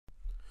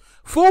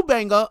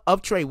Banga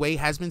of Treyway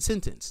has been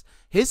sentenced.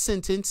 His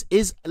sentence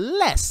is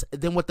less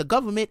than what the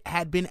government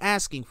had been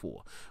asking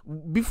for.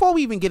 Before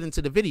we even get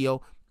into the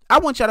video, I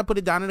want y'all to put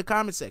it down in the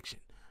comment section.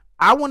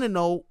 I want to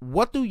know,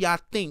 what do y'all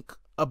think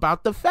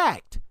about the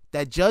fact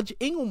that Judge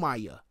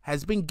Engelmeyer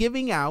has been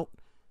giving out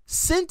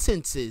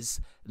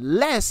sentences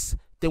less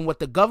than what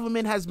the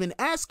government has been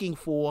asking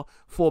for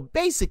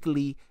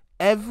basically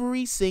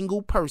every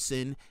single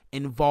person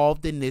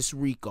involved in this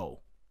RICO?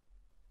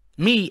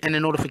 Me and the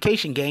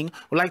Notification Gang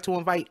would like to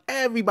invite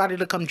everybody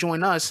to come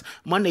join us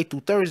Monday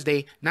through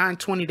Thursday,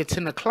 9:20 to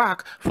 10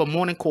 o'clock for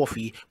morning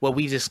coffee, where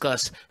we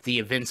discuss the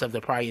events of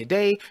the prior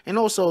day and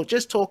also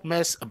just talk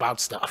mess about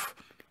stuff.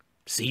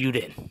 See you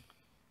then.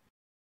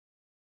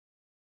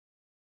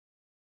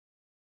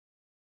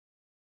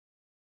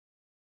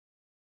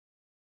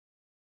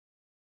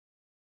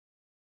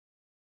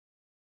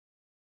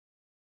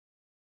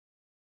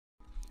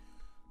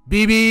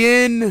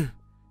 BBN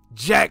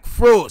Jack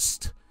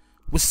Frost.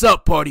 What's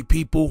up, party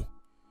people?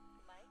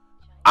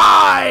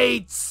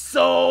 Alright,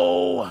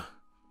 so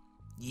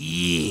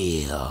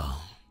yeah.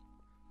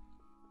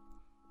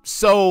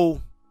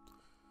 So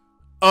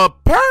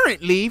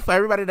apparently, for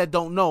everybody that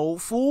don't know,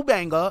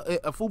 Banga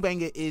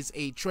is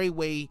a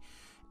Treyway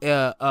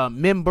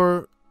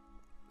member,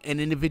 an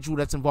individual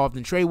that's involved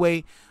in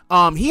Treyway.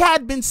 He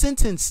had been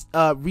sentenced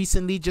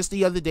recently, just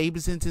the other day. He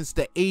was sentenced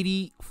to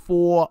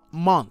 84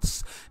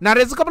 months. Now,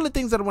 there's a couple of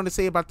things that I want to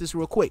say about this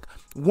real quick.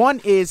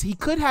 One is he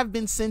could have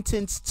been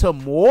sentenced to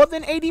more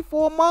than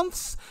 84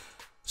 months.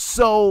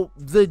 So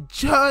the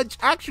judge,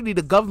 actually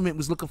the government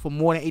was looking for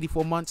more than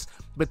 84 months,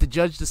 but the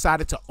judge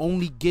decided to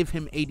only give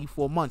him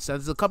 84 months. Now,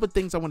 there's a couple of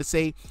things I want to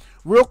say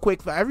real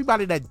quick for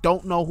everybody that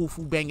don't know who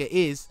Banga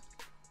is.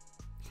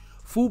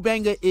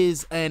 Banga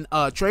is an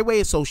Treyway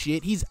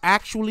associate. He's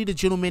actually the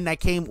gentleman that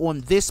came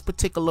on this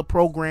particular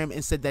program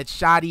and said that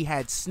Shadi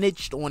had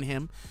snitched on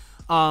him.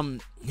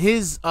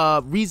 His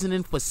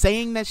reasoning for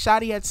saying that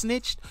Shadi had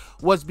snitched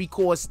was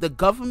because the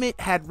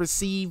government had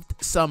received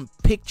some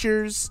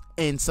pictures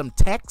and some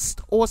text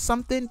or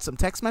something, some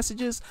text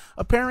messages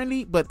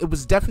apparently, but it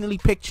was definitely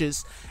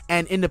pictures.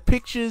 And in the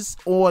pictures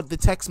or the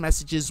text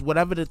messages,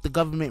 whatever that the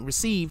government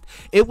received,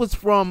 it was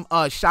from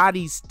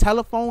Shadi's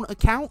telephone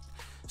account.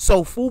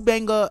 So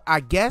Banga, I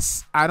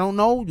guess, I don't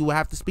know, you will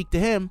have to speak to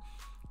him,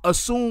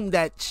 assumed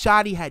that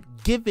Shadi had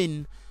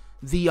given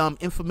the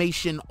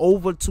information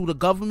over to the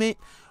government.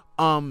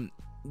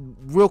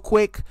 Real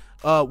quick,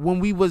 when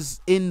we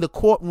was in the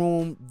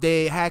courtroom,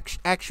 they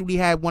actually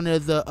had one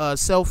of the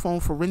cell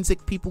phone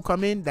forensic people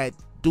come in that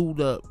do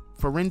the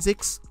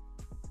forensics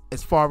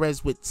as far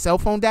as with cell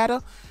phone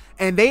data.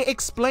 And they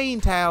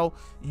explained how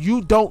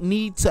you don't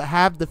need to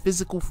have the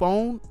physical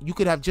phone. You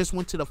could have just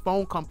went to the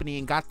phone company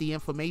and got the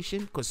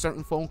information, because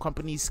certain phone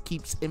companies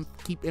keep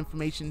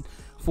information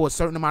for a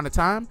certain amount of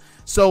time.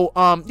 So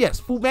yes,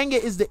 Banga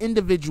is the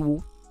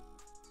individual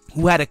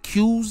who had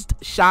accused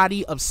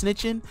Shadi of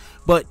snitching,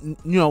 but you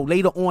know,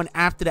 later on,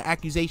 after the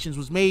accusations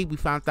was made, we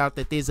found out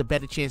that there's a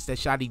better chance that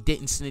Shadi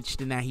didn't snitch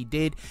than that he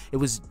did. It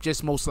was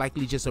just most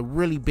likely just a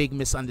really big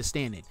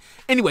misunderstanding.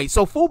 Anyway,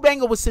 so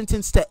Banga was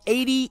sentenced to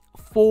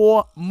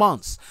 84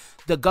 months.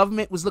 The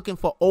government was looking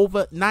for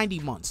over 90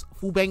 months.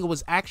 Banga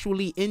was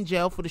actually in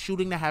jail for the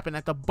shooting that happened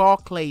at the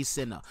Barclays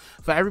Center.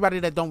 For everybody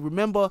that don't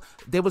remember,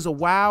 there was a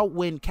while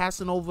when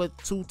Casanova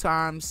 2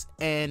 times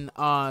and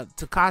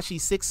Tekashi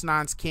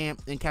 6ix9ine's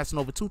camp and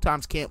Casanova 2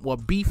 times camp were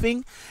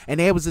beefing, and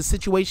there was a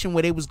situation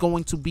where they was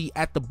going to be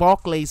at the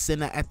Barclays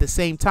Center at the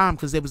same time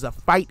because there was a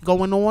fight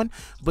going on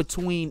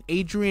between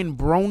Adrian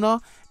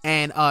Broner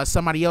and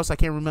somebody else. I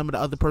can't remember the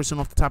other person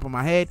off the top of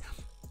my head.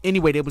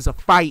 Anyway, there was a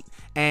fight,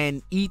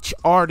 and each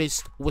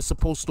artist was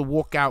supposed to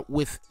walk out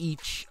with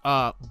each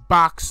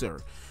boxer.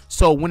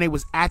 So when they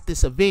was at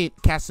this event,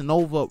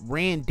 Casanova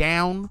ran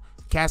down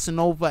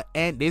Casanova,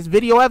 and there's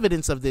video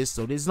evidence of this,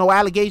 so there's no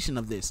allegation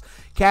of this.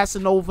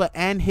 Casanova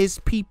and his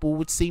people,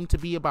 which seemed to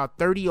be about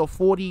 30 or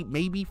 40,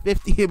 maybe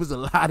 50, it was a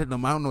lot of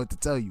them, I don't know what to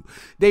tell you.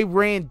 They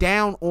ran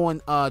down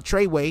on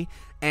Treyway,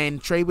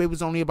 and Treyway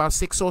was only about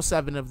 6 or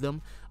 7 of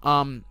them.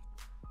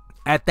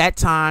 At that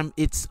time,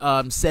 it's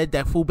said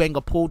that Banga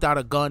pulled out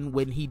a gun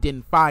when he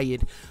didn't fire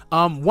it.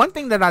 One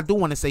thing that I do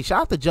want to say,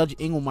 shout out to Judge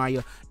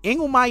Engelmeyer.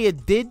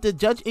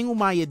 Judge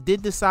Engelmeyer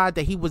did decide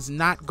that he was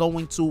not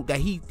going to, that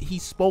he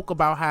spoke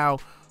about how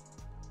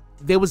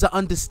there was an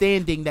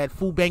understanding that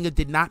Banga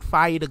did not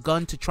fire the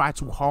gun to try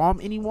to harm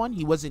anyone.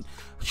 He wasn't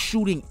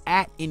shooting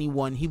at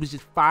anyone. He was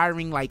just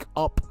firing like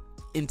up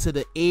into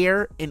the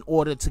air in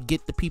order to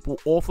get the people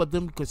off of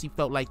them, because he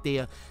felt like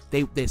their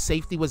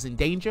safety was in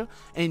danger.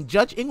 And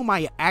Judge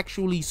Engelmeyer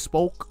actually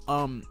spoke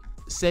on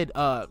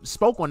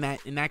that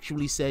and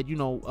actually said, you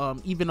know,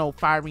 even though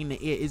firing in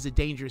the air is a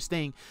dangerous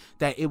thing,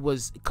 that it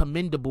was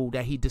commendable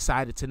that he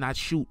decided to not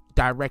shoot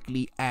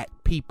directly at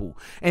people.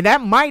 And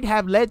that might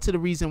have led to the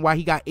reason why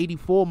he got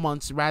 84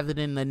 months rather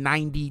than the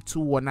 92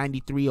 or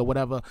 93 or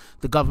whatever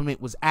the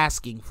government was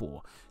asking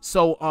for.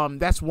 So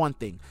that's one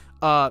thing.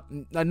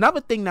 Another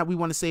thing that we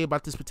want to say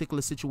about this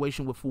particular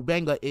situation with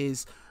Banga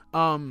is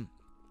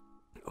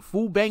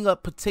Fu Banga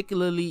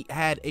particularly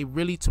had a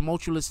really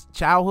tumultuous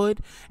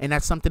childhood, and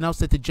that's something else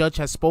that the judge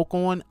has spoke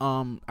on.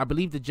 I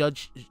believe the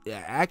judge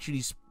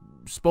actually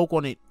spoke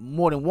on it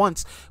more than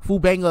once. Fu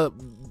Banga,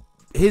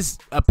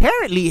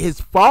 apparently his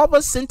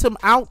father sent him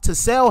out to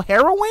sell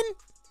heroin.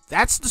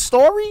 That's the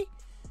story.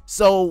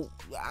 So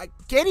I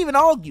can't even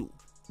argue.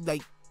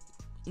 Like,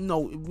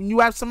 when you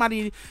have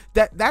somebody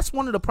that's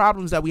one of the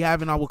problems that we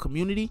have in our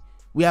community.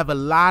 We have a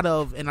lot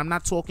of, and I'm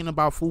not talking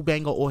about Fu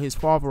Banga or his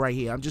father right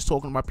here. I'm just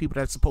talking about people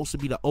that's supposed to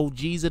be the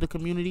OGs of the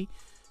community,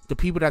 the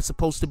people that's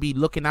supposed to be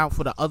looking out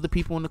for the other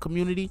people in the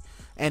community,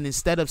 and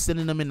instead of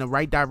sending them in the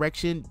right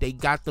direction, they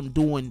got them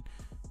doing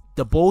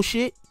the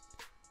bullshit.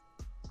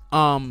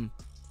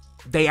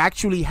 They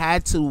actually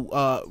had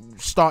to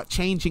start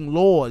changing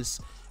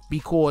laws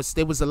because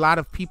there was a lot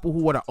of people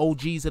who were the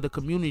OGs of the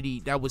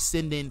community that was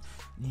sending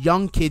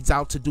young kids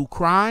out to do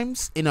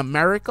crimes in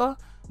America,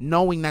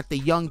 knowing that the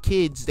young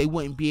kids, they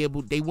wouldn't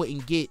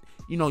get,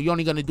 you're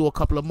only going to do a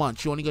couple of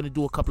months, you're only going to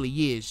do a couple of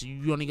years,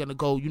 you're only going to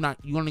go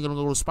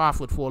to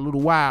Spofford for a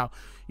little while.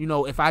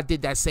 If I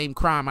did that same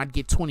crime, I'd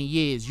get 20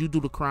 years. You do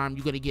the crime,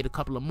 you're going to get a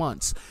couple of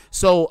months.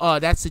 So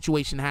that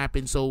situation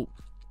happened. So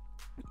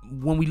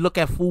when we look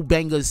at Fu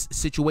Banga's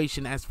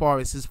situation as far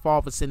as his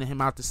father sending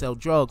him out to sell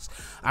drugs,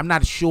 I'm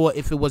not sure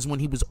if it was when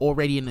he was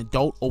already an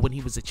adult or when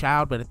he was a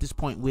child, but at this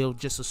point we'll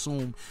just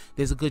assume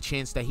there's a good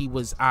chance that he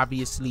was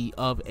obviously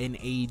of an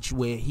age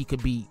where he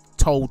could be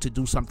told to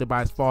do something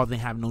by his father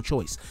and have no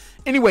choice.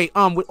 Anyway,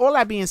 with all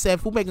that being said,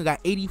 Fu Banga got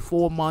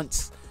 84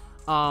 months.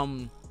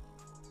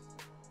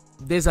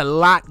 There's a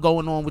lot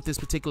going on with this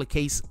particular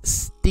case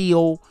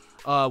still.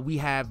 We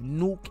have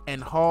Nuke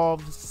and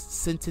Harv's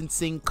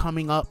sentencing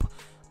coming up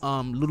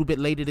a little bit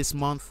later this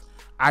month.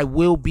 I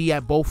will be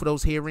at both of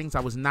those hearings. I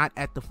was not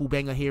at the Fu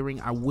Banga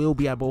hearing. I will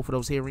be at both of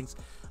those hearings.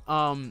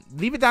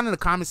 Leave it down in the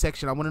comment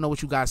section. I want to know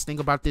what you guys think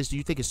about this. Do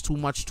you think it's too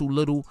much, too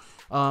little?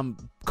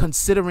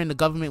 Considering the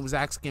government was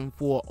asking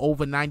for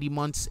over 90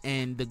 months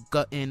and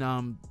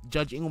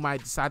Judge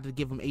Inglemeyer decided to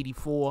give him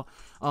 84.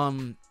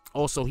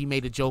 Also, he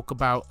made a joke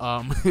about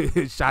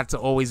shots are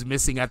always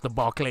missing at the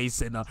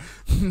Barclays and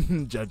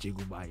Judge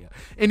Inglemeyer.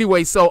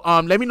 Anyway, so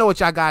let me know what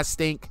y'all guys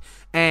think.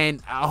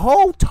 And a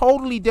whole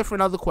totally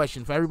different other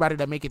question for everybody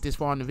that make it this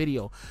far in the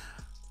video.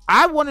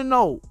 I want to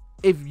know,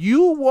 if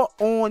you were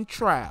on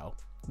trial,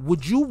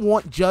 would you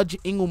want Judge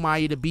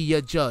Inglemeyer to be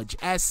your judge?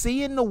 As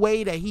seeing the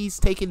way that he's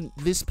taken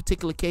this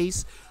particular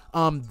case,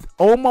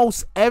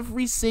 almost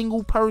every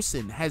single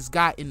person has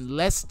gotten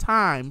less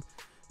time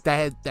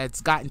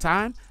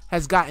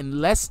has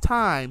gotten less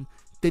time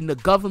than the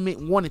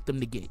government wanted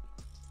them to get.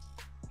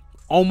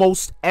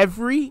 Almost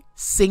every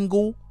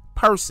single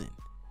person.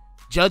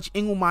 Judge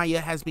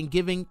Inglemeyer has been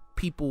giving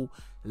people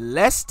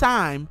less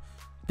time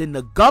than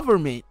the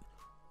government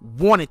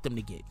wanted them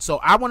to get.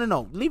 So I want to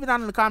know, leave it down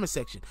in the comment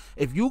section.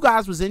 If you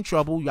guys was in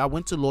trouble, y'all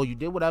went to law, you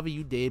did whatever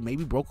you did,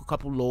 maybe broke a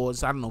couple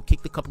laws, I don't know,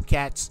 kicked a couple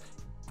cats,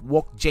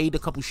 jade a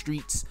couple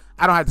streets.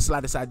 I don't have the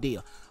slightest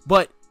idea.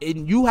 But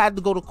you had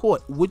to go to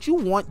court. Would you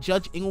want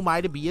Judge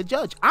Inglemeyer to be a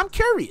judge? I'm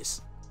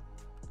curious.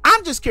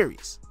 I'm just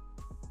curious.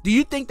 Do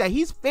you think that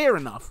he's fair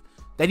enough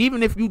that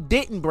even if you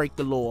didn't break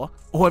the law,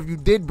 or if you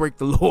did break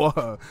the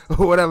law,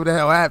 or whatever the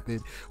hell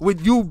happened,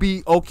 would you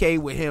be okay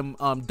with him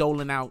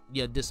doling out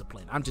your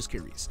discipline? I'm just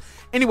curious.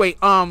 Anyway,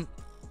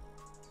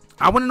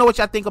 I want to know what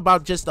y'all think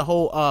about just the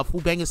whole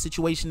Fu Banga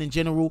situation in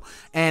general.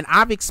 And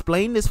I've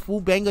explained this Fu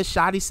Banga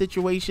shoddy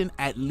situation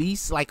at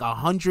least like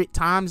 100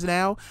 times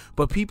now,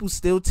 but people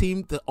still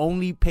seem to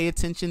only pay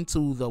attention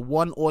to the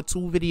 1 or 2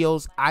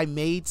 videos I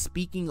made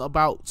speaking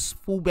about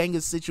Fu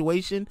Banga's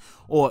situation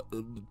or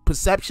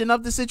perception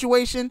of the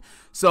situation.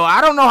 So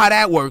I don't know how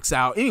that works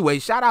out. Anyway,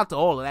 shout out to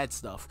all of that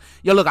stuff.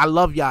 Yo, look, I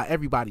love y'all,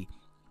 everybody.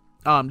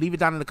 Leave it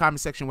down in the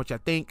comment section what y'all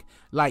think.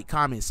 Like,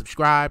 comment,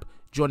 subscribe.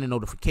 Join the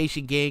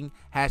notification gang.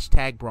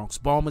 Hashtag Bronx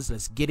Bombers.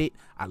 Let's get it.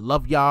 I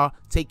love y'all.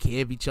 Take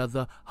care of each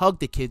other. Hug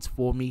the kids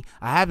for me.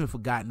 I haven't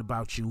forgotten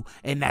about you.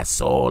 And that's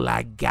all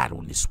I got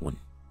on this one.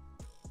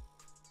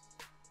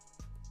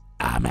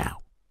 I'm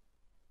out.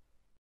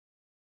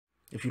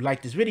 If you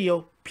like this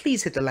video,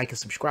 please hit the like and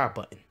subscribe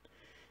button.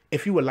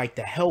 If you would like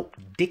to help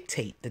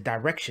dictate the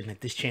direction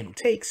that this channel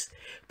takes,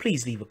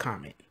 please leave a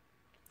comment.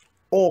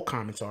 All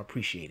comments are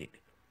appreciated,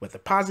 whether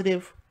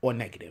positive or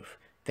negative.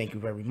 Thank you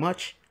very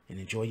much. And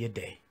enjoy your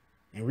day.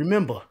 And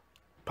remember,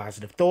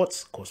 positive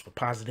thoughts cause for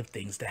positive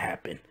things to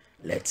happen.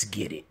 Let's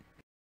get it.